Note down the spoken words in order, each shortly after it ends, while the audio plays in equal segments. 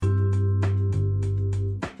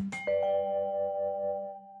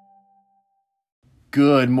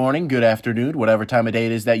Good morning, good afternoon, whatever time of day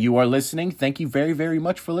it is that you are listening. Thank you very, very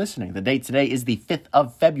much for listening. The date today is the 5th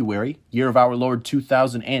of February, year of our Lord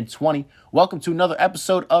 2020. Welcome to another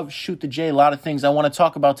episode of Shoot the J. A lot of things I want to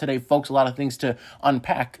talk about today, folks. A lot of things to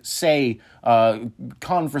unpack, say,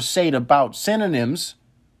 conversate about, synonyms.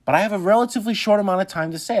 But I have a relatively short amount of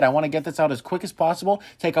time to say it. I want to get this out as quick as possible,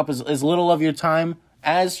 take up as little of your time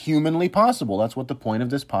as humanly possible. That's what the point of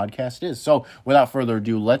this podcast is. So without further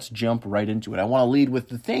ado, let's jump right into it. I want to lead with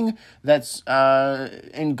the thing that's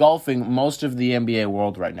engulfing most of the NBA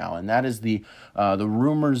world right now, and that is the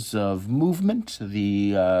rumors of movement,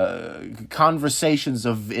 the conversations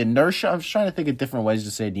of inertia. I'm just trying to think of different ways to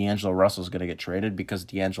say D'Angelo Russell is going to get traded, because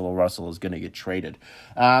D'Angelo Russell is going to get traded.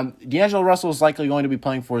 D'Angelo Russell is likely going to be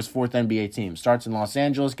playing for his fourth NBA team. Starts in Los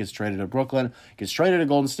Angeles, gets traded to Brooklyn, gets traded to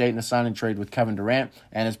Golden State in a sign and trade with Kevin Durant,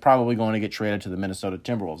 and is probably going to get traded to the Minnesota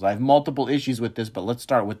Timberwolves. I have multiple issues with this, but let's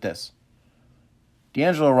start with this.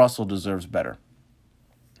 D'Angelo Russell deserves better.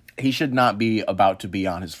 He should not be about to be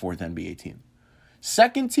on his fourth NBA team.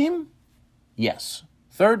 Second team? Yes.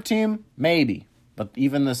 Third team? Maybe. But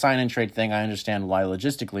even the sign and trade thing, I understand why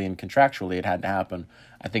logistically and contractually it had to happen.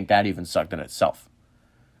 I think that even sucked in itself.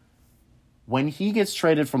 When he gets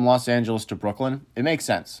traded from Los Angeles to Brooklyn, it makes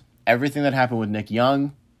sense. Everything that happened with Nick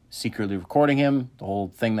Young, secretly recording him, the whole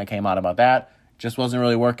thing that came out about that, just wasn't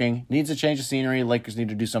really working. Needs a change of scenery. Lakers need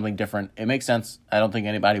to do something different. It makes sense. I don't think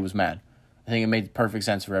anybody was mad. I think it made perfect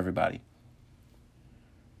sense for everybody.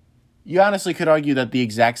 You honestly could argue that the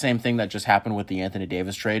exact same thing that just happened with the Anthony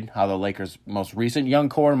Davis trade, how the Lakers' most recent young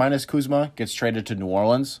core, minus Kuzma, gets traded to New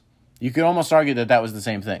Orleans. You could almost argue that that was the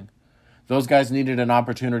same thing. Those guys needed an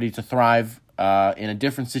opportunity to thrive in a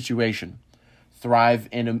different situation, thrive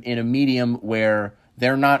in a medium where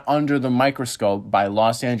they're not under the microscope by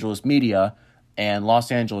Los Angeles media and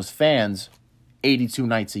Los Angeles fans 82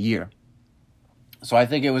 nights a year. So I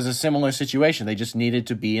think it was a similar situation. They just needed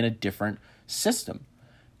to be in a different system.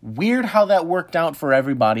 Weird how that worked out for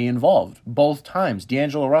everybody involved, both times.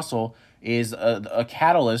 D'Angelo Russell is a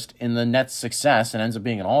catalyst in the Nets' success and ends up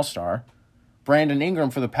being an all-star. Brandon Ingram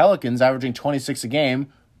for the Pelicans, averaging 26 a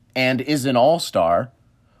game, and is an all-star.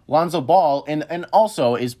 Lonzo Ball, and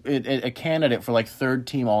also is a candidate for like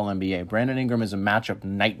third-team All-NBA. Brandon Ingram is a matchup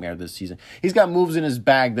nightmare this season. He's got moves in his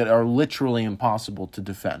bag that are literally impossible to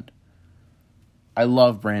defend. I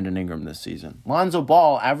love Brandon Ingram this season. Lonzo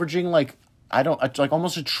Ball averaging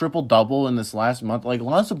almost a triple-double in this last month. Like,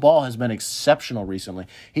 Lonzo Ball has been exceptional recently.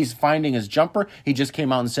 He's finding his jumper. He just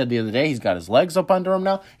came out and said the other day he's got his legs up under him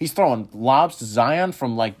now. He's throwing lobs to Zion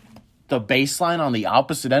from like the baseline on the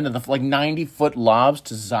opposite end of the 90-foot lobs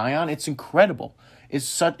to Zion. It's incredible. It's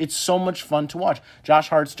so much fun to watch. Josh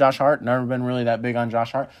Hart. Never been really that big on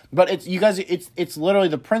Josh Hart, but it's literally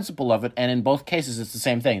the principle of it. And in both cases, it's the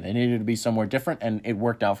same thing. They needed to be somewhere different, and it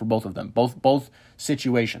worked out for both of them. Both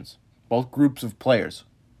situations, both groups of players.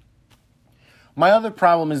 My other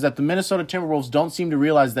problem is that the Minnesota Timberwolves don't seem to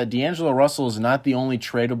realize that D'Angelo Russell is not the only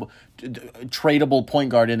tradable point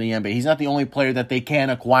guard in the NBA. He's not the only player that they can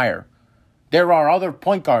acquire. There are other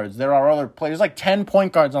point guards. There are other players. There's like 10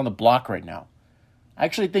 point guards on the block right now. I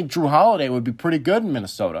actually think Jrue Holiday would be pretty good in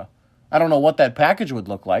Minnesota. I don't know what that package would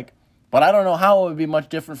look like, but I don't know how it would be much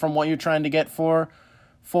different from what you're trying to get for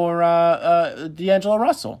D'Angelo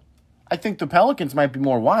Russell. I think the Pelicans might be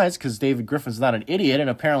more wise because David Griffin's not an idiot, and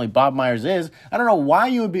apparently Bob Myers is. I don't know why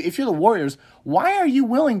you would be, if you're the Warriors, why are you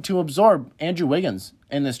willing to absorb Andrew Wiggins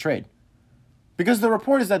in this trade? Because the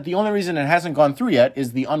report is that the only reason it hasn't gone through yet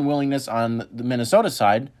is the unwillingness on the Minnesota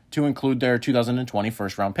side to include their 2020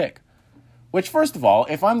 first-round pick. Which, first of all,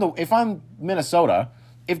 if I'm Minnesota,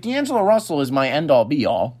 if D'Angelo Russell is my end-all,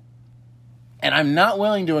 be-all, and I'm not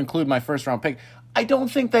willing to include my first-round pick, I don't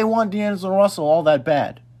think they want D'Angelo Russell all that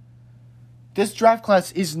bad. This draft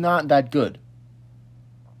class is not that good.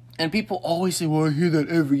 And people always say, well, I hear that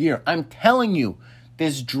every year. I'm telling you,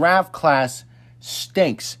 this draft class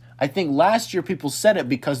stinks. I think last year people said it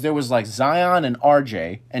because there was like Zion and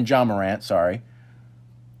RJ and John Morant, sorry.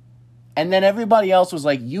 And then everybody else was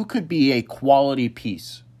like, you could be a quality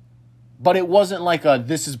piece. But it wasn't like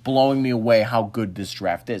this is blowing me away how good this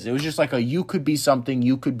draft is. It was just like you could be something,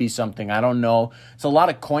 I don't know. It's a lot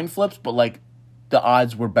of coin flips, but like the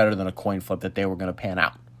odds were better than a coin flip that they were going to pan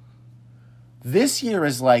out. This year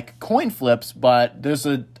is like coin flips, but there's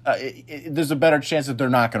a better chance that they're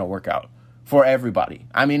not going to work out for everybody.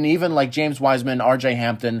 I mean, even like James Wiseman, RJ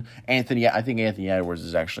Hampton, I think Anthony Edwards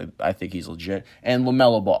is actually, I think he's legit, and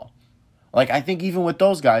LaMelo Ball. Like, I think even with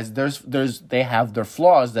those guys, they have their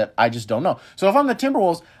flaws that I just don't know. So if I'm the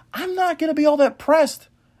Timberwolves, I'm not going to be all that pressed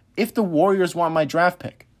if the Warriors want my draft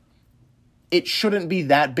pick. It shouldn't be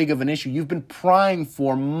that big of an issue. You've been prying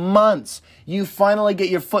for months. You finally get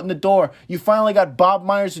your foot in the door. You finally got Bob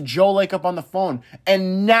Myers and Joe Lacob on the phone.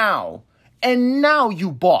 And now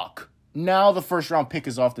you balk. Now the first round pick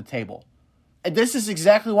is off the table. And this is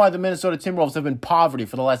exactly why the Minnesota Timberwolves have been poverty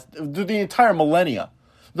for the entire millennia.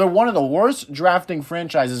 They're one of the worst drafting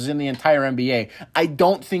franchises in the entire NBA. I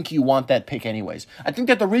don't think you want that pick anyways. I think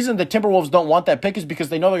that the reason the Timberwolves don't want that pick is because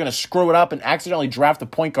they know they're going to screw it up and accidentally draft a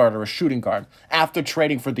point guard or a shooting guard after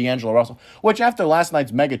trading for D'Angelo Russell, which after last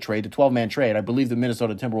night's mega trade, the 12-man trade, I believe the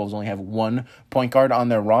Minnesota Timberwolves only have one point guard on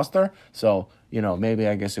their roster. So, maybe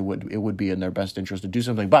I guess it would be in their best interest to do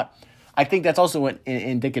something. But I think that's also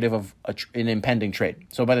indicative of an impending trade.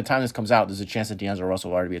 So by the time this comes out, there's a chance that D'Angelo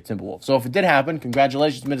Russell will already be a Timberwolf. So if it did happen,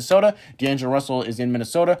 congratulations, Minnesota. D'Angelo Russell is in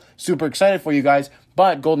Minnesota. Super excited for you guys.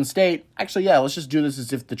 But Golden State, actually, yeah, let's just do this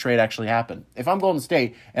as if the trade actually happened. If I'm Golden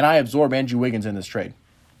State and I absorb Andrew Wiggins in this trade,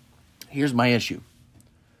 here's my issue.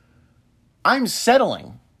 I'm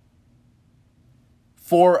settling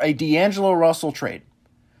for a D'Angelo Russell trade.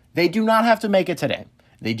 They do not have to make it today.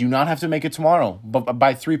 They do not have to make it tomorrow, but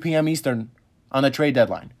by 3 p.m. Eastern on the trade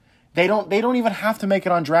deadline. They don't even have to make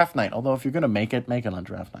it on draft night, although if you're going to make it on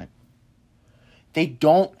draft night. They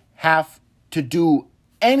don't have to do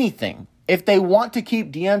anything. If they want to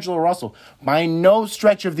keep D'Angelo Russell, by no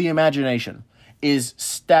stretch of the imagination is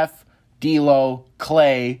Steph, D'Lo,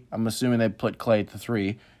 Clay, I'm assuming they put Clay at the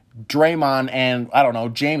 3, Draymond, and,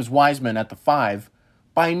 James Wiseman at the 5.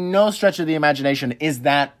 By no stretch of the imagination is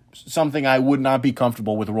that something I would not be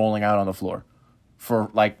comfortable with rolling out on the floor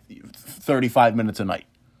for 35 minutes a night.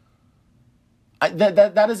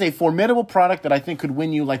 That is a formidable product that I think could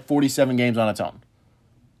win you 47 games on its own.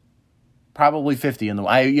 Probably 50 in the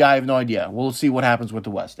I have no idea. We'll see what happens with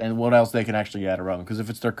the West and what else they can actually add around. Because if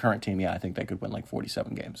it's their current team, I think they could win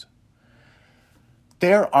 47 games.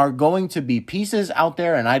 There are going to be pieces out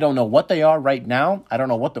there, and I don't know what they are right now. I don't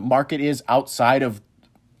know what the market is outside of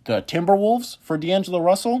the Timberwolves for D'Angelo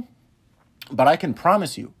Russell, but I can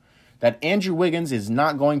promise you that Andrew Wiggins is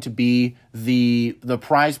not going to be the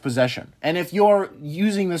prized possession. And if you're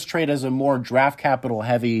using this trade as a more draft capital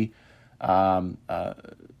heavy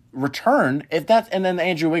return, and then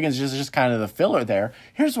Andrew Wiggins is just kind of the filler there,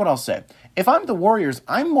 here's what I'll say. If I'm the Warriors,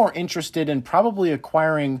 I'm more interested in probably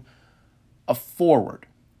acquiring a forward.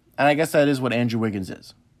 And I guess that is what Andrew Wiggins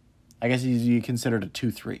is. I guess he's considered a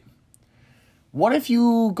 2-3. What if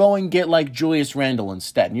you go and get Julius Randle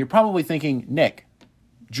instead? And you're probably thinking, Nick,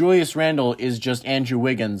 Julius Randle is just Andrew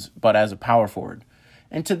Wiggins, but as a power forward.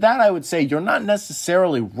 And to that, I would say you're not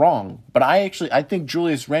necessarily wrong, but I think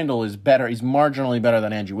Julius Randle is better. He's marginally better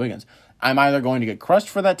than Andrew Wiggins. I'm either going to get crushed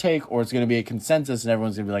for that take, or it's going to be a consensus, and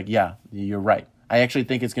everyone's going to be like, yeah, you're right. I actually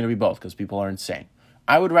think it's going to be both, because people are insane.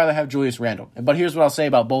 I would rather have Julius Randle. But here's what I'll say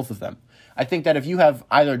about both of them. I think that if you have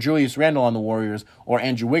either Julius Randle on the Warriors or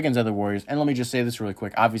Andrew Wiggins on the Warriors, and let me just say this really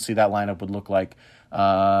quick. Obviously, that lineup would look like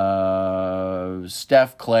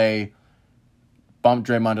Steph, Clay, bump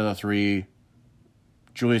Draymond to the 3,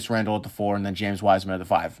 Julius Randle at the 4, and then James Wiseman at the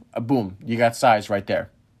 5. Boom, you got size right there.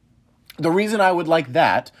 The reason I would like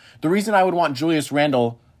that, the reason I would want Julius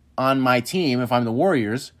Randle on my team if I'm the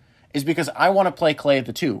Warriors, is because I want to play Clay at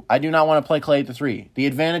the 2. I do not want to play Clay at the 3. The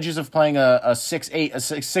advantages of playing a 6'7",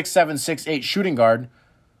 6'8" shooting guard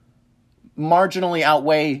marginally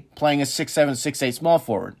outweigh playing a 6'7", 6'8" small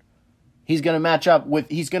forward. He's going to match up with,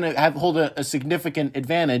 he's going to hold a significant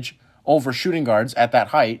advantage over shooting guards at that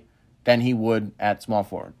height than he would at small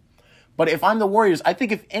forward. But if I'm the Warriors, I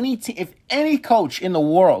think if any coach in the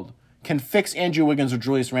world can fix Andrew Wiggins or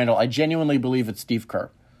Julius Randle, I genuinely believe it's Steve Kerr.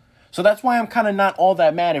 So that's why I'm kind of not all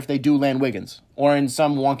that mad if they do land Wiggins, or in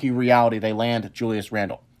some wonky reality they land Julius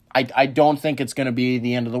Randle. I don't think it's going to be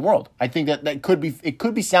the end of the world. I think that could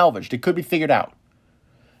be salvaged. It could be figured out.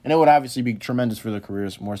 And it would obviously be tremendous for their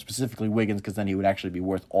careers, more specifically Wiggins, because then he would actually be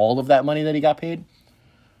worth all of that money that he got paid.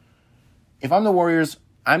 If I'm the Warriors,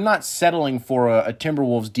 I'm not settling for a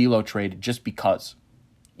Timberwolves D'Lo trade just because.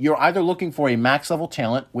 You're either looking for a max-level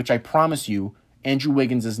talent, which I promise you Andrew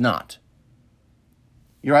Wiggins is not.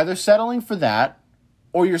 You're either settling for that,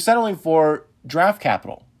 or you're settling for draft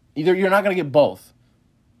capital. Either you're not going to get both.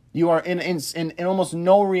 You are in almost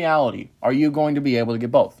no reality are you going to be able to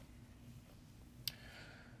get both.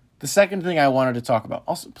 The second thing I wanted to talk about,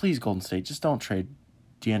 also, please, Golden State, just don't trade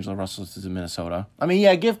D'Angelo Russell to Minnesota. I mean,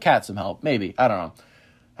 yeah, give Cat some help, maybe. I don't know.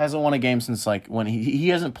 Hasn't won a game since when he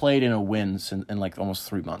hasn't played in a win in almost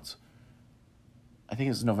 3 months. I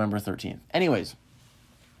think it's November 13th. Anyways.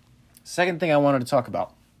 Second thing I wanted to talk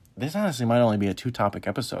about. This honestly might only be a 2-topic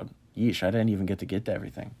episode. Yeesh, I didn't even get to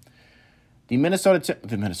everything. The Minnesota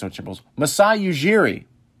Timberwolves. Masai Ujiri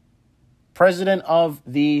president of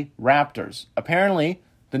the Raptors. Apparently,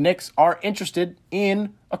 the Knicks are interested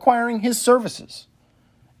in acquiring his services.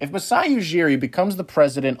 If Masai Ujiri becomes the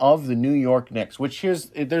president of the New York Knicks, which it's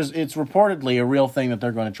reportedly a real thing that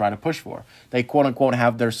they're going to try to push for. They quote-unquote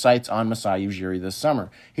have their sights on Masai Ujiri this summer.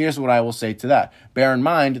 Here's what I will say to that. Bear in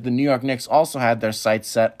mind, the New York Knicks also had their sights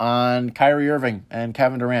set on Kyrie Irving and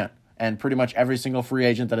Kevin Durant and pretty much every single free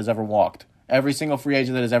agent that has ever walked. Every single free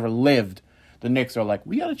agent that has ever lived, the Knicks are like,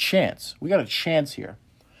 we got a chance. We got a chance here.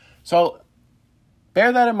 So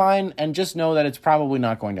bear that in mind and just know that it's probably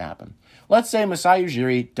not going to happen. Let's say Masai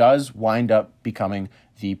Ujiri does wind up becoming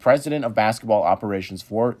the president of basketball operations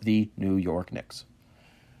for the New York Knicks.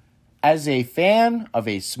 As a fan of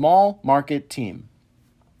a small market team,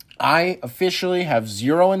 I officially have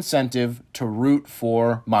zero incentive to root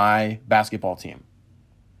for my basketball team.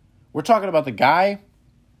 We're talking about the guy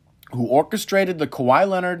who orchestrated the Kawhi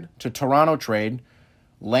Leonard to Toronto trade,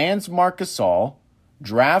 lands Marc Gasol,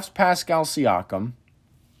 drafts Pascal Siakam,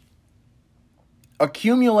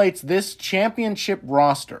 accumulates this championship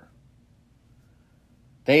roster.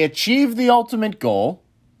 They achieve the ultimate goal,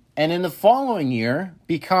 and in the following year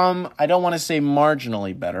become, I don't want to say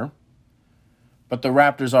marginally better, but the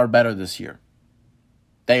Raptors are better this year.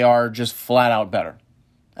 They are just flat out better.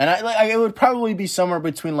 And it would probably be somewhere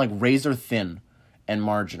between like razor thin and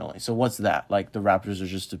marginally. So what's that? Like the Raptors are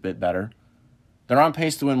just a bit better. They're on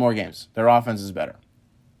pace to win more games. Their offense is better.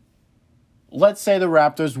 Let's say the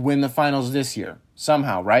Raptors win the finals this year.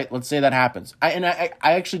 Somehow, right? Let's say that happens. I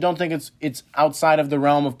actually don't think it's outside of the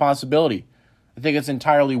realm of possibility. I think it's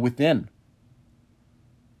entirely within.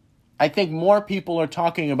 I think more people are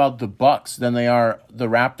talking about the Bucks than they are the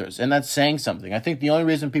Raptors, and that's saying something. I think the only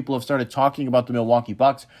reason people have started talking about the Milwaukee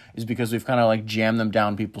Bucks is because we've kind of like jammed them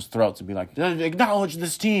down people's throats and be like, acknowledge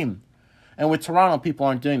this team. And with Toronto, people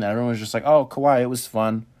aren't doing that. Everyone's just like, oh, Kawhi, it was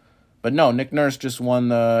fun. But no, Nick Nurse just won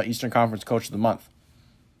the Eastern Conference Coach of the Month.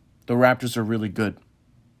 The Raptors are really good.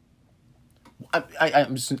 I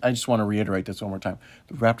just want to reiterate this one more time.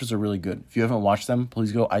 The Raptors are really good. If you haven't watched them,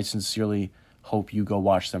 please go. I sincerely hope you go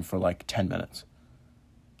watch them for like 10 minutes.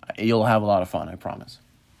 You'll have a lot of fun, I promise.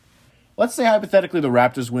 Let's say hypothetically the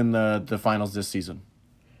Raptors win the finals this season.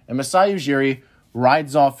 And Masai Ujiri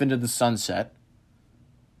rides off into the sunset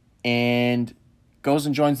and goes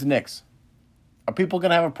and joins the Knicks. Are people going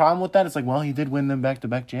to have a problem with that? It's like, well, he did win them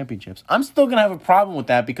back-to-back championships. I'm still going to have a problem with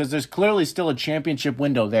that because there's clearly still a championship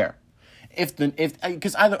window there.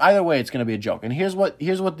 Because either way, it's going to be a joke. And here's what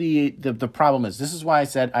the problem is. This is why I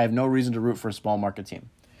said I have no reason to root for a small market team.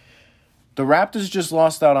 The Raptors just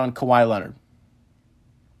lost out on Kawhi Leonard.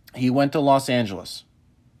 He went to Los Angeles.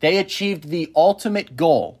 They achieved the ultimate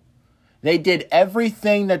goal. They did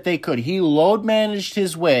everything that they could. He load managed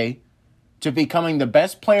his way to becoming the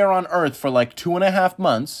best player on earth for like 2.5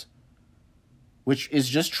 months, which is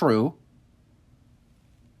just true.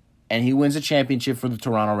 And he wins a championship for the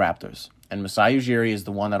Toronto Raptors. And Masai Ujiri is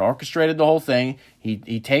the one that orchestrated the whole thing.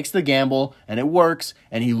 He takes the gamble, and it works,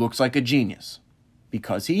 and he looks like a genius.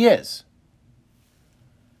 Because he is.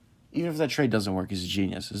 Even if that trade doesn't work, he's a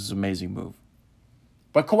genius. This is an amazing move.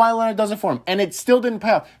 But Kawhi Leonard does it for him, and it still didn't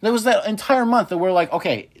pay off. There was that entire month that we're like,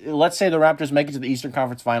 okay, let's say the Raptors make it to the Eastern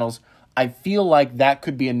Conference Finals. I feel like that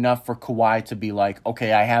could be enough for Kawhi to be like,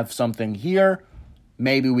 okay, I have something here.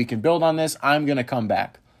 Maybe we can build on this. I'm going to come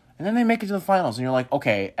back. And then they make it to the finals, and you're like,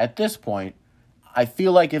 okay, at this point, I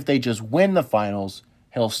feel like if they just win the finals,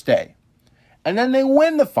 he'll stay. And then they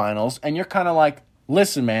win the finals, and you're kind of like,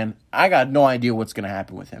 listen, man, I got no idea what's going to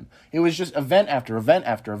happen with him. It was just event after event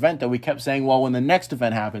after event that we kept saying, well, when the next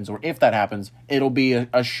event happens, or if that happens, it'll be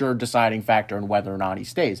a sure deciding factor in whether or not he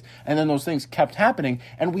stays. And then those things kept happening,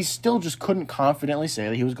 and we still just couldn't confidently say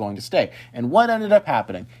that he was going to stay. And what ended up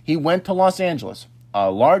happening? He went to Los Angeles,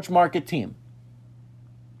 a large market team.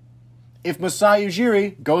 If Masai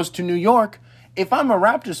Ujiri goes to New York, if I'm a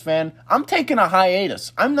Raptors fan, I'm taking a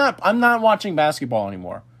hiatus. I'm not watching basketball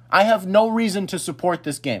anymore. I have no reason to support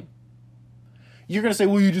this game. You're going to say,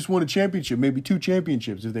 well, you just won a championship, maybe 2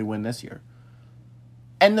 championships if they win this year.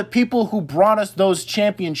 And the people who brought us those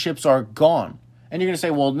championships are gone. And you're going to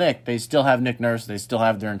say, well, Nick, they still have Nick Nurse. They still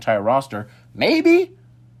have their entire roster. Maybe.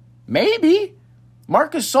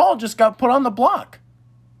 Marc Gasol just got put on the block.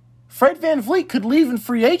 Fred VanVleet could leave in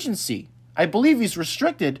free agency. I believe he's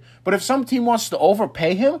restricted, but if some team wants to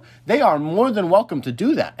overpay him, they are more than welcome to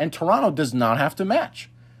do that. And Toronto does not have to match.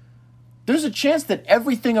 There's a chance that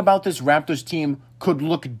everything about this Raptors team could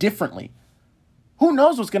look differently. Who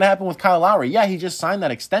knows what's going to happen with Kyle Lowry? Yeah, he just signed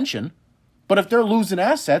that extension. But if they're losing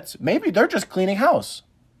assets, maybe they're just cleaning house.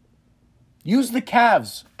 Use the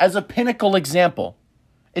Cavs as a pinnacle example.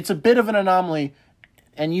 It's a bit of an anomaly.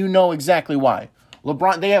 And you know exactly why.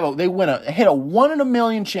 LeBron, hit a 1 in a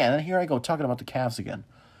million chance. And here I go talking about the Cavs again.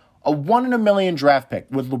 A 1 in a million draft pick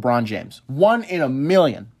with LeBron James. 1 in a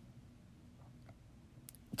million.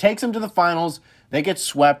 Takes them to the finals. They get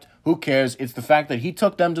swept. Who cares? It's the fact that he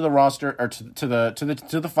took them to the roster or to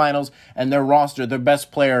the finals, and their roster, their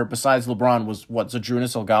best player besides LeBron was what?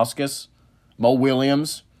 Zydrunas Ilgauskas, Mo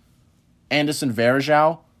Williams, Anderson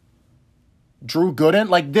Varejao, Drew Gooden.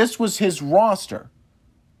 Like, this was his roster.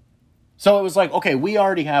 So it was like, okay, we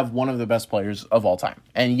already have one of the best players of all time.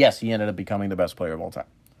 And yes, he ended up becoming the best player of all time.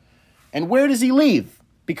 And where does he leave?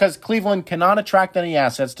 Because Cleveland cannot attract any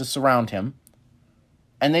assets to surround him.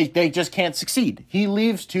 And they just can't succeed. He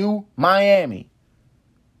leaves to Miami.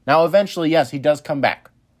 Now, eventually, yes, he does come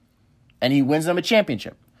back. And he wins them a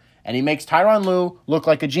championship. And he makes Tyronn Lue look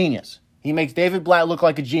like a genius. He makes David Blatt look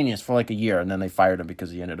like a genius for like a year. And then they fired him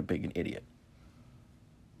because he ended up being an idiot.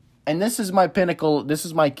 And this is my pinnacle. This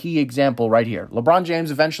is my key example right here. LeBron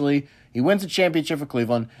James, eventually, he wins a championship for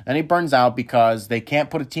Cleveland. And he burns out because they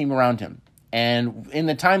can't put a team around him. And in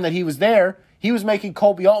the time that he was there, he was making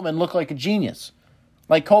Kobe Altman look like a genius.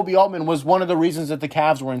 Like, Kobe Altman was one of the reasons that the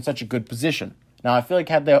Cavs were in such a good position. Now, I feel like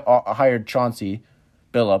had they hired Chauncey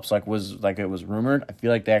Billups, like it was rumored, I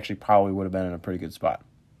feel like they actually probably would have been in a pretty good spot.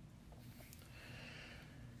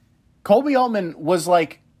 Kobe Altman was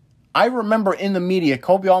like, I remember in the media,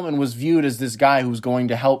 Kobe Altman was viewed as this guy who's going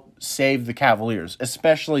to help save the Cavaliers,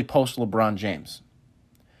 especially post LeBron James.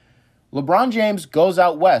 LeBron James goes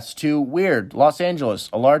out west to Los Angeles,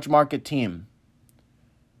 a large market team.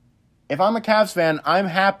 If I'm a Cavs fan, I'm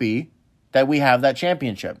happy that we have that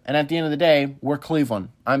championship. And at the end of the day, we're Cleveland.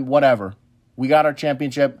 I'm whatever. We got our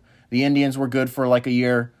championship. The Indians were good for like a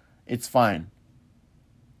year. It's fine.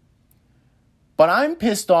 But I'm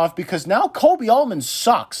pissed off because now Kobe Altman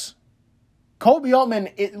sucks. Kobe Altman,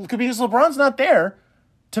 because LeBron's not there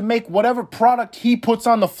to make whatever product he puts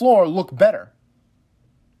on the floor look better.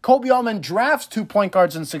 Kobe Altman drafts 2 point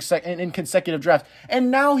guards in consecutive drafts. And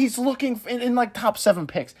now he's looking in like top 7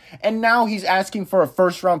 picks. And now he's asking for a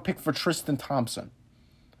first-round pick for Tristan Thompson.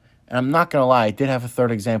 And I'm not going to lie, I did have a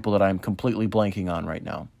third example that I'm completely blanking on right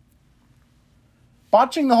now.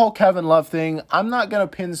 Watching the whole Kevin Love thing, I'm not going to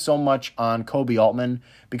pin so much on Kobe Altman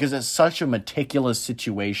because it's such a meticulous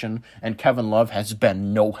situation and Kevin Love has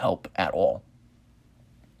been no help at all.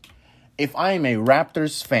 If I am a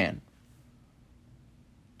Raptors fan,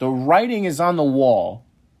 the writing is on the wall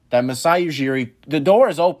that Masai Ujiri, the door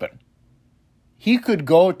is open. He could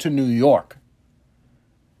go to New York.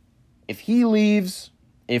 If he leaves,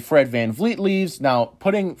 if Fred VanVleet leaves, now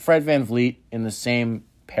putting Fred VanVleet in the same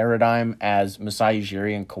paradigm as Masai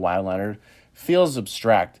Ujiri and Kawhi Leonard feels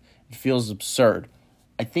abstract. It feels absurd.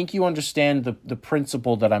 I think you understand the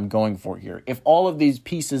principle that I'm going for here. If all of these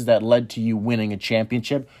pieces that led to you winning a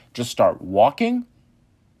championship just start walking.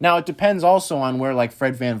 Now, it depends also on where, like,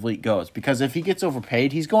 Fred VanVleet goes. Because if he gets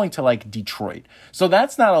overpaid, he's going to, like, Detroit. So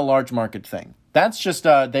that's not a large market thing. That's just,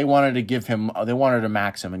 they wanted to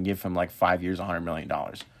max him and give him, like, 5 years, $100 million.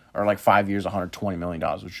 Or, like, 5 years, $120 million,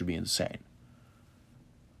 which would be insane.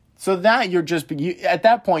 So that at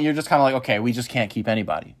that point, you're just kind of like, okay, we just can't keep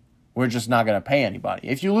anybody. We're just not going to pay anybody.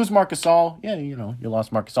 If you lose Marc Gasol, yeah, you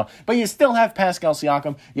lost Marc Gasol. But you still have Pascal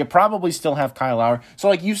Siakam. You probably still have Kyle Lowry. So,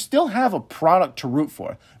 like, you still have a product to root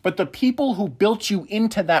for. But the people who built you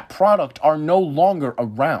into that product are no longer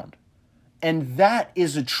around. And that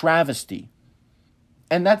is a travesty.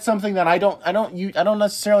 And that's something that I don't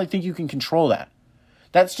necessarily think you can control that.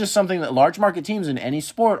 That's just something that large market teams in any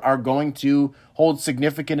sport are going to hold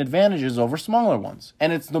significant advantages over smaller ones.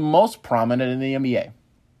 And it's the most prominent in the NBA.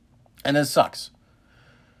 And it sucks.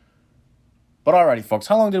 But alrighty, folks,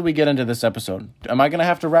 how long did we get into this episode? Am I going to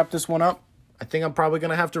have to wrap this one up? I think I'm probably going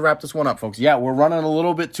to have to wrap this one up, folks. Yeah, we're running a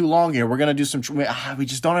little bit too long here. We're going to do some... we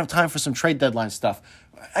just don't have time for some trade deadline stuff.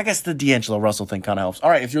 I guess the D'Angelo Russell thing kind of helps.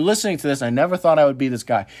 All right, if you're listening to this, I never thought I would be this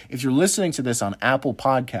guy. If you're listening to this on Apple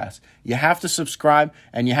Podcasts, you have to subscribe,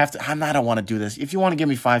 and you have to... I don't want to do this. If you want to give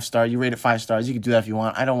me 5 stars, you rate it 5 stars, you can do that if you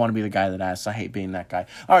want. I don't want to be the guy that asks. I hate being that guy.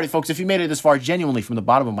 All right, folks, if you made it this far, genuinely from the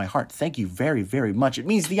bottom of my heart, thank you very, very much. It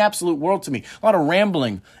means the absolute world to me. A lot of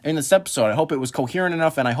rambling in this episode. I hope it was coherent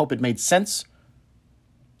enough, and I hope it made sense.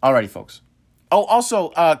 Alrighty, folks. Oh, also,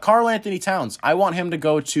 Karl Anthony Towns. I want him to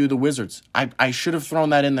go to the Wizards. I should have thrown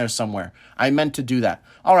that in there somewhere. I meant to do that.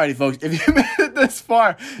 Alrighty, folks. If you made it this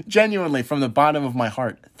far, genuinely, from the bottom of my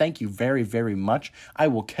heart, thank you very, very much. I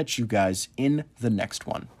will catch you guys in the next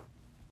one.